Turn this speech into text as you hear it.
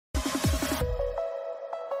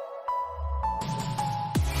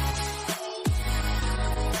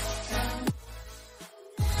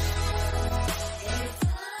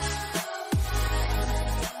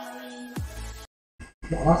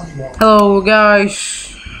Hello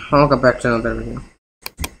guys, welcome back to another video.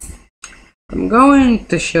 I'm going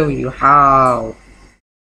to show you how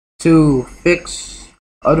to fix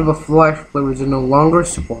Adobe Flash Player is no longer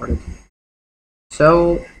supported.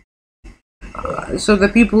 So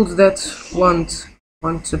the people that want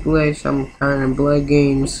to play some kind of play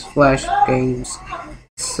games, Flash games.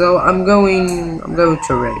 So I'm going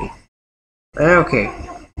to ready. Okay,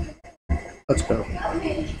 let's go.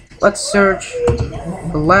 Let's search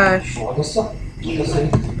Flash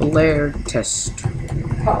Player test.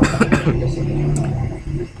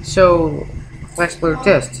 So, Flash Player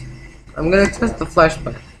test. I'm gonna test the Flash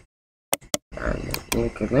Player.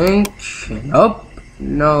 Link. Nope.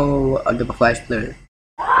 No Adobe Flash Player.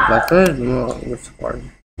 Flash Player no support.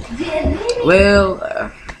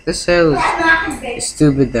 Well, this sale is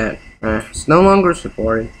stupid then. It's no longer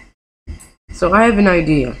supported. So I have an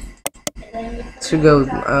idea. To go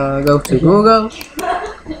to Google,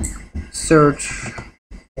 search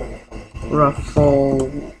Ruffle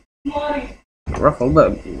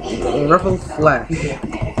Flash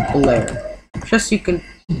Player. Just so you can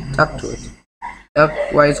talk to it.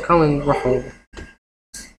 That's why it's calling Ruffle.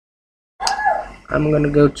 I'm gonna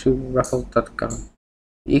go to ruffle.com.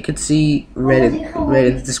 You can see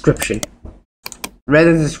Reddit description.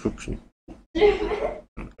 Reddit description.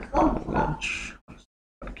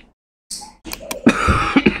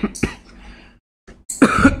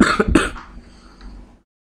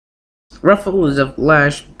 Ruffle is a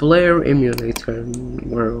Flash Player emulator.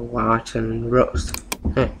 We're watching roast.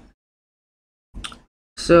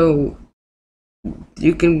 So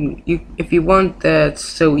if you want that,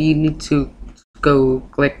 so you need to go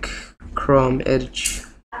click Chrome, Edge,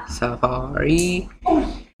 Safari.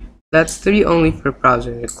 That's 3 only for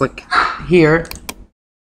browser. Click here.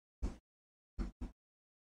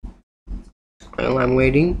 While I'm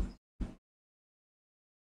waiting.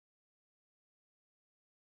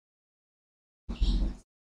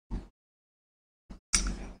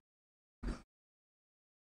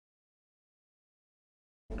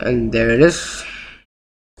 And there it is.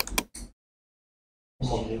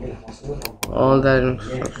 All that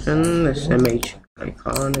instruction, this image,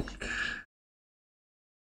 iconic.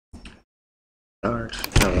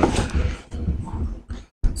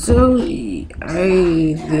 So the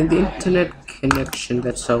internet connection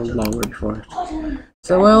that's so long before.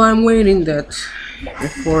 So while I'm waiting that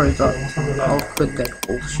before it's up, I'll quit that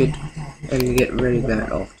bullshit and get rid of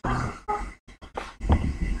that off.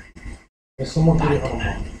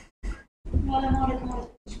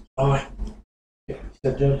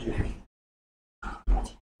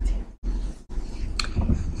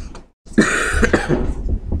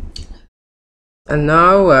 And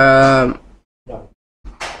now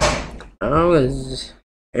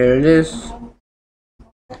here it is.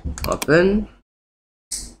 Open.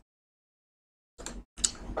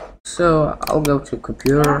 So I'll go to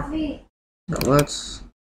computer.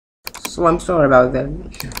 So I'm sorry about that.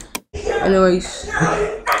 Anyways,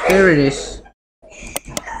 here it is.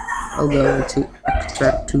 I'll go to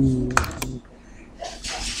extract to.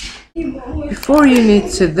 Before you need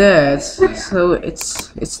to that, so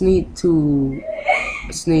it's need to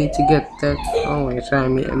get that. Oh wait, I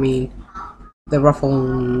mean the Ruffle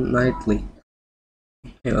Nightly.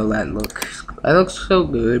 You know that looks so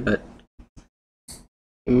good, but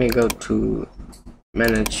you may go to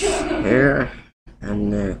manage here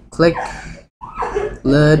and click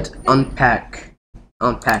load unpack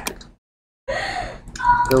it.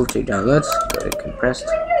 Go to downloads, go to compressed,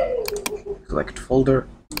 select folder,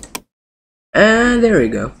 and there we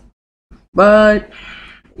go. But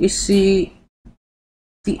you see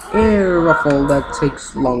the air Ruffle that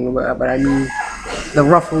takes longer, but I mean the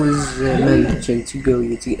Ruffle is mentioned to go.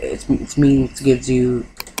 It means it gives you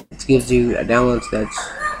a download that's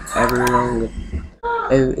ever long.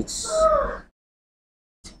 It's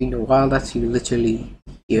been a while that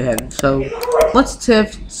you have. So let's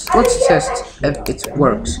test if it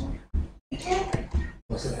works.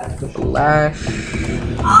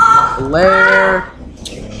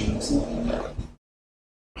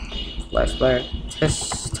 Flash Player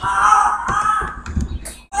test.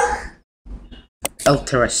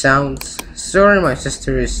 Ultrasounds. Sorry, my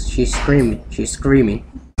sister she's screaming.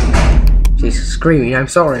 I'm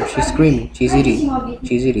sorry, she's screaming. She's eating.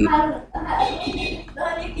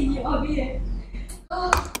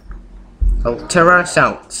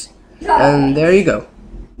 Ultrasounds. And there you go.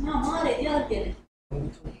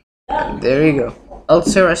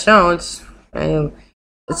 Ultrasounds. And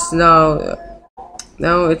it's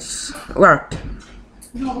now it's worked.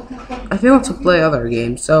 I fail to play other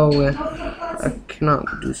games, so I cannot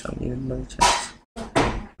do something in my chat.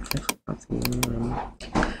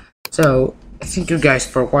 So thank you guys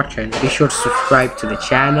for watching. Be sure to subscribe to the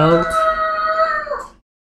channel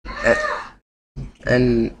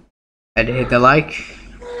and hit the like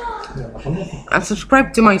and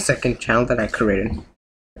subscribe to my second channel that I created.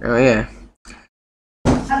 Oh yeah.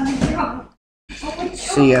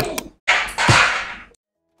 See ya.